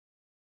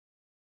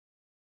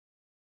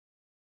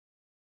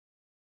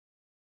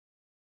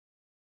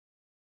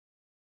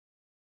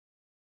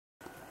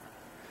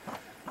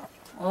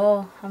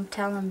Well, I'm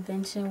Tallon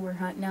Benson. We're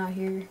hunting out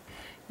here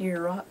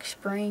near Rock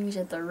Springs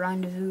at the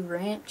Rendezvous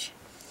Ranch.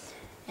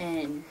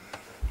 And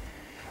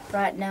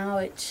right now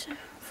it's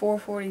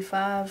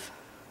 4:45.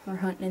 We're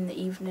hunting in the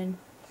evening.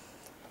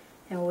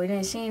 And we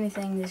didn't see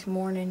anything this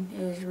morning.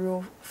 It was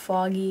real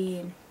foggy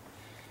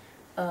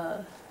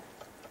and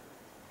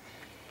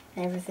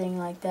everything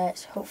like that.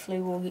 So hopefully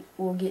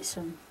we'll get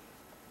some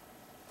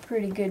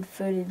pretty good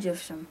footage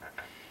of some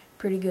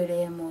pretty good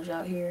animals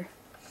out here.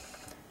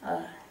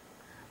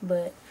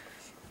 But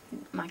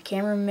my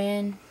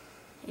cameraman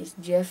is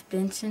Jeff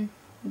Benson,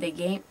 the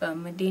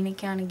Medina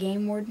County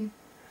Game Warden,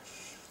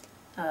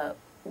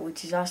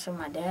 which is also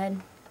my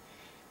dad.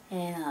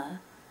 And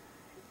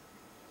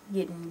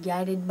getting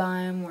guided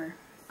by him, we're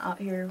out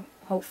here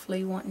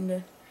hopefully wanting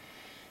to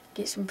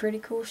get some pretty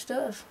cool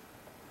stuff.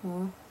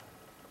 Well,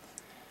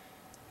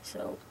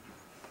 so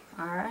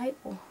alright,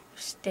 well,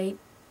 stay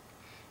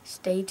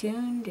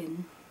tuned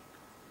and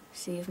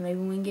see if maybe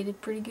we can get a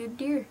pretty good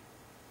deer.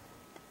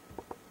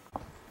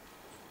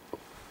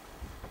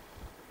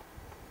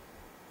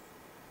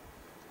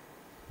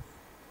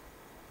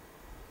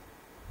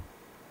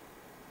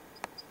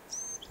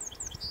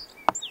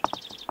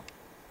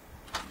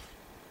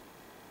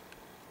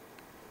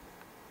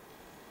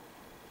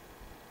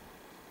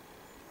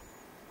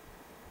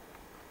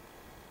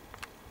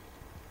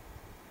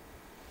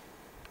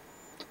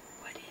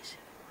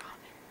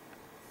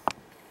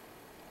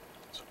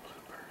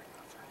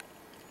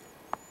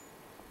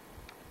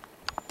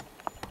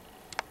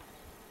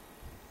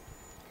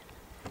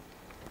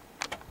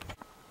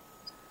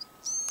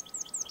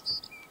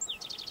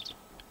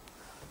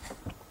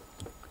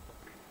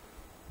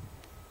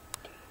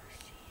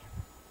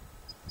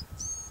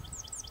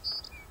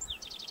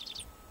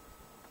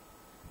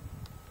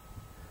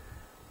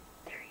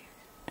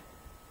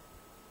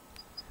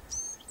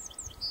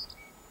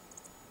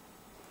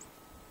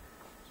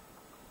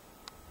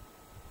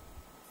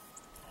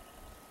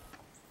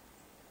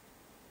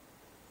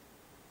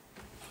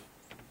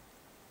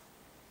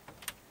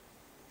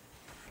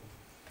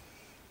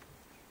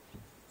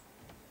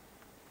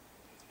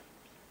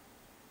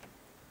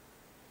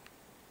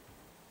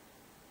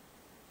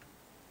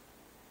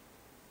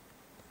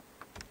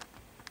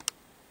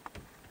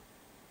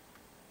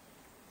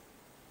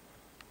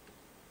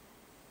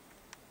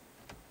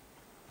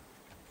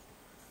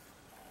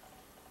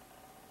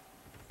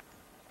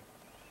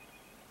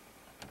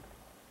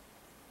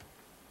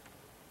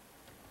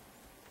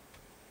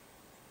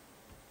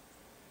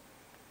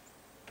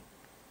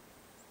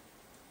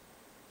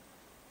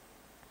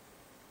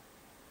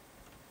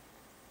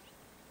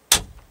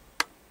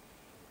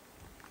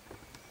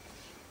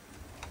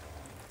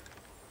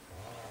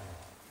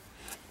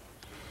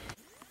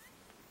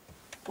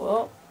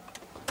 Well,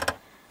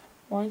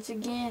 once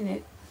again,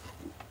 it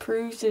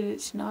proves that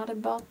it's not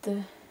about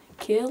the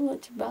kill,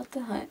 it's about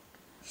the hunt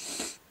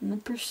and the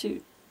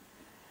pursuit.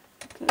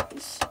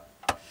 Because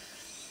I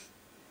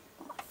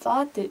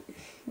thought that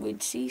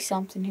we'd see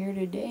something here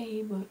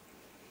today, but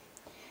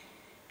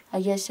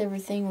I guess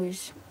everything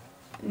was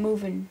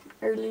moving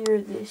earlier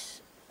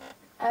this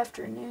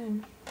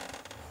afternoon.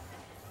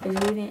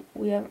 Because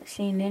we haven't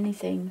seen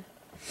anything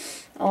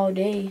all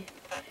day.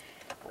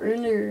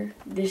 Earlier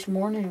this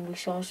morning we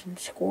saw some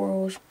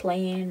squirrels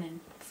playing and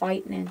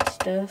fighting and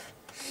stuff,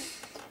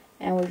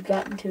 and we've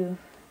gotten to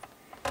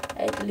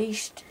at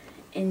least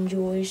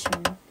enjoy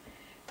some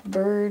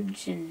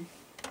birds and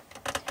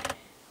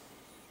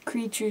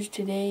creatures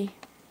today.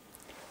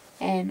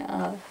 And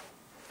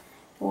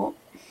well,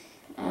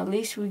 at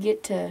least we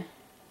get to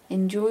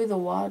enjoy the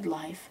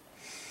wildlife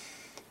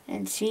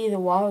and see the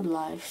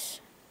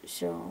wildlife,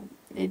 so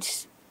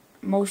it's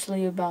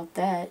mostly about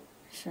that.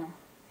 So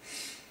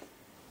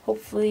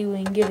hopefully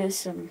we can get us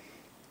some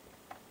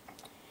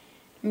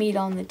meat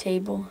on the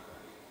table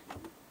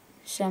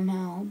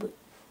somehow. But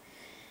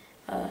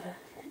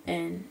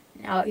and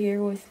out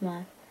here with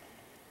my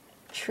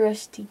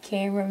trusty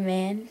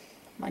cameraman,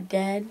 my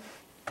dad,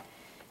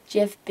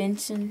 Jeff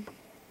Benson,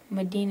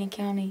 Medina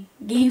County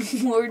Game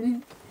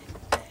Warden,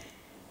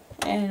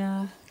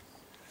 and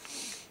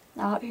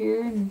out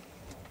here and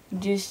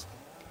just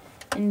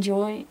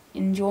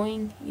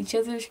enjoying each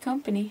other's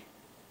company.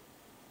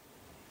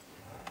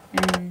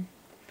 And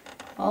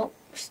well,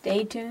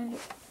 stay tuned.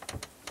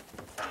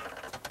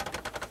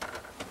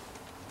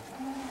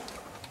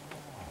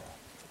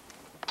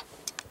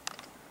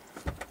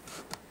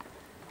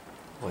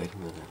 Wait a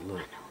minute, look.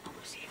 I know, let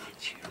me see if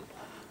it's you.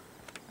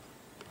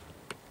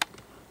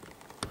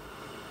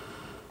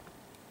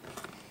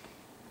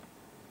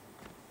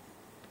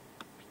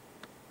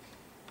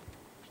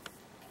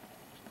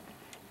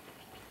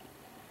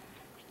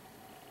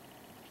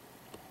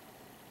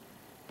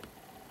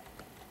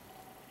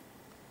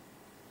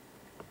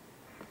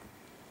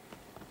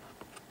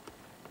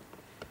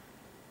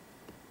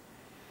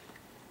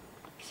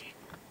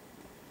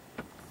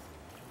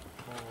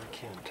 I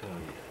can't tell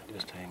yet.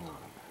 Just hang on a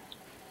minute.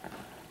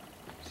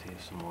 See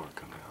if some more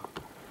come out.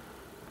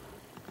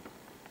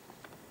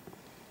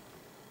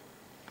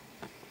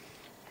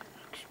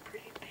 Looks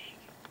pretty big.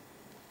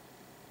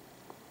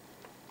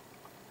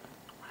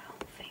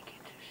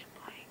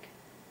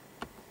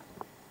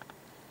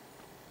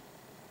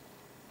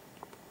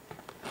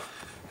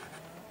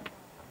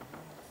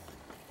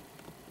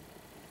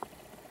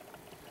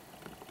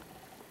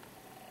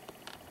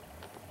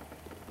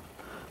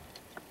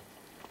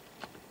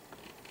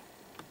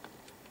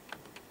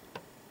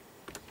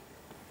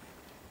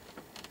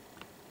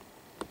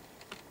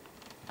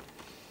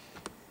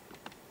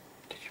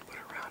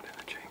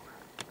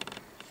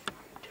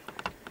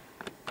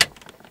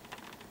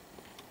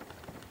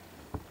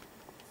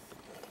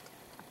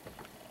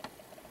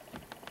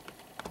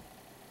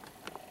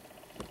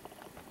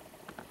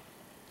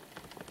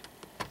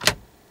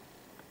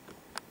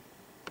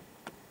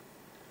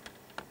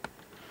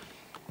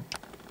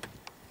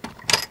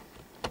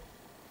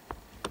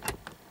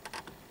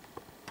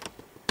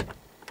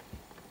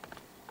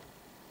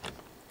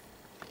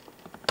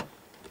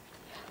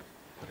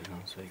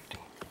 safety.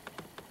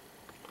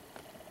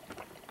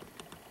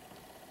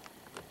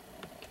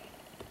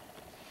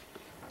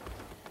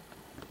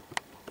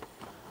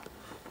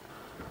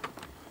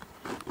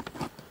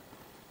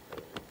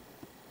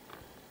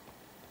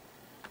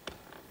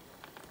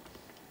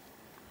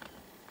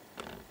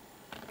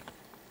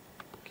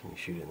 Can you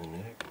shoot it in the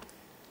neck?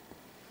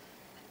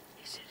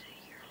 Is it a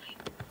yearling?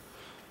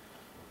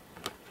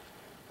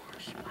 Or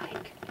a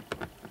spike?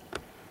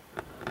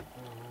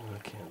 I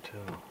can't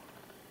tell.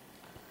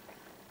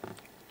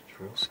 It's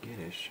real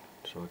skittish,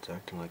 so it's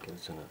acting like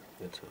it's a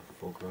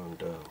full-grown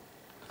doe.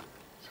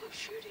 So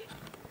shoot it.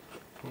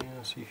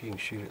 Yeah, see if you can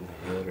shoot it in the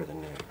head or the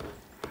neck.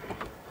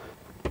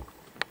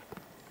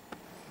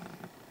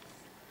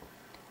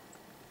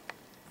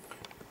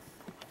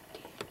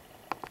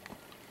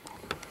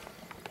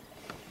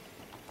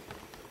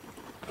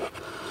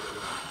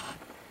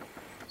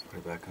 Put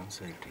it back on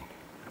safety.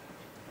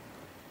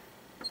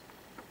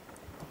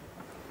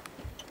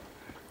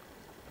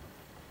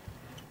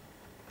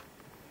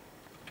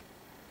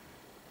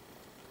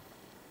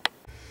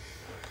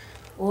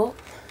 Well,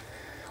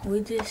 we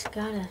just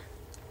got a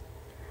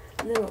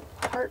little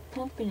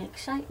heart-pumping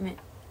excitement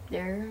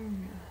there.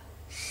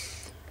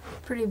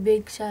 A pretty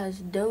big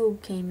sized doe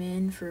came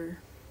in for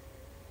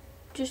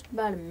just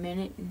about a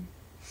minute and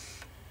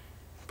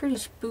pretty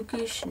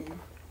spookish, and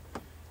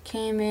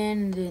came in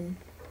and then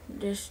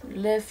just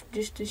left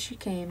just as she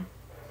came.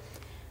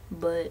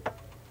 But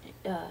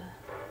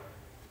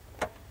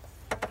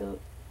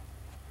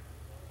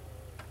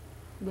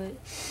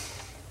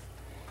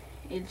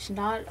it's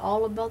not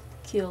all about the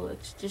kill.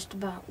 It's just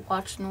about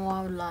watching the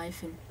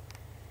wildlife and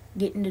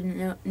getting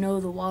to know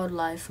the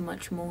wildlife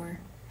much more.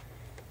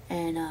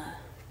 And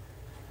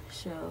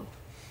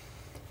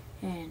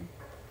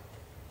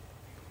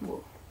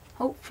we'll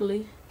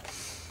hopefully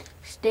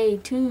stay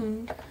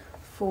tuned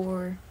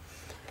for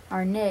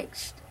our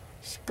next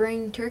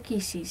spring turkey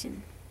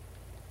season.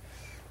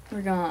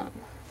 We're gonna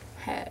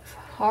have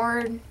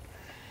hard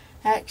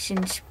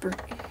action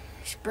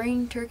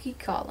spring turkey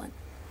calling.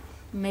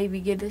 Maybe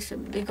get us a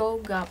big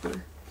old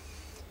gobbler.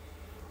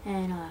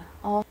 And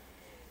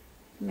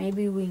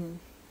maybe we can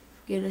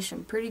get us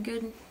some pretty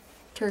good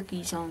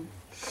turkeys on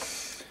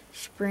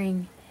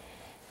spring.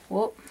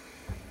 Well,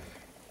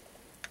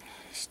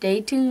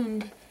 stay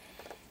tuned,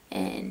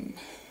 and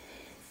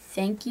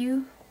thank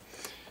you,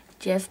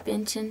 Jeff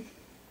Benson,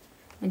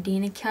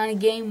 Medina County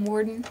Game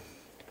Warden,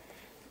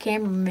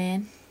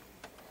 cameraman,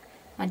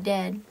 my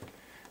dad.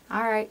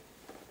 Alright,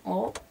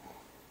 well,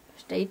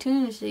 stay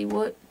tuned to see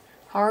what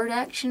hard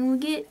action we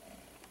get.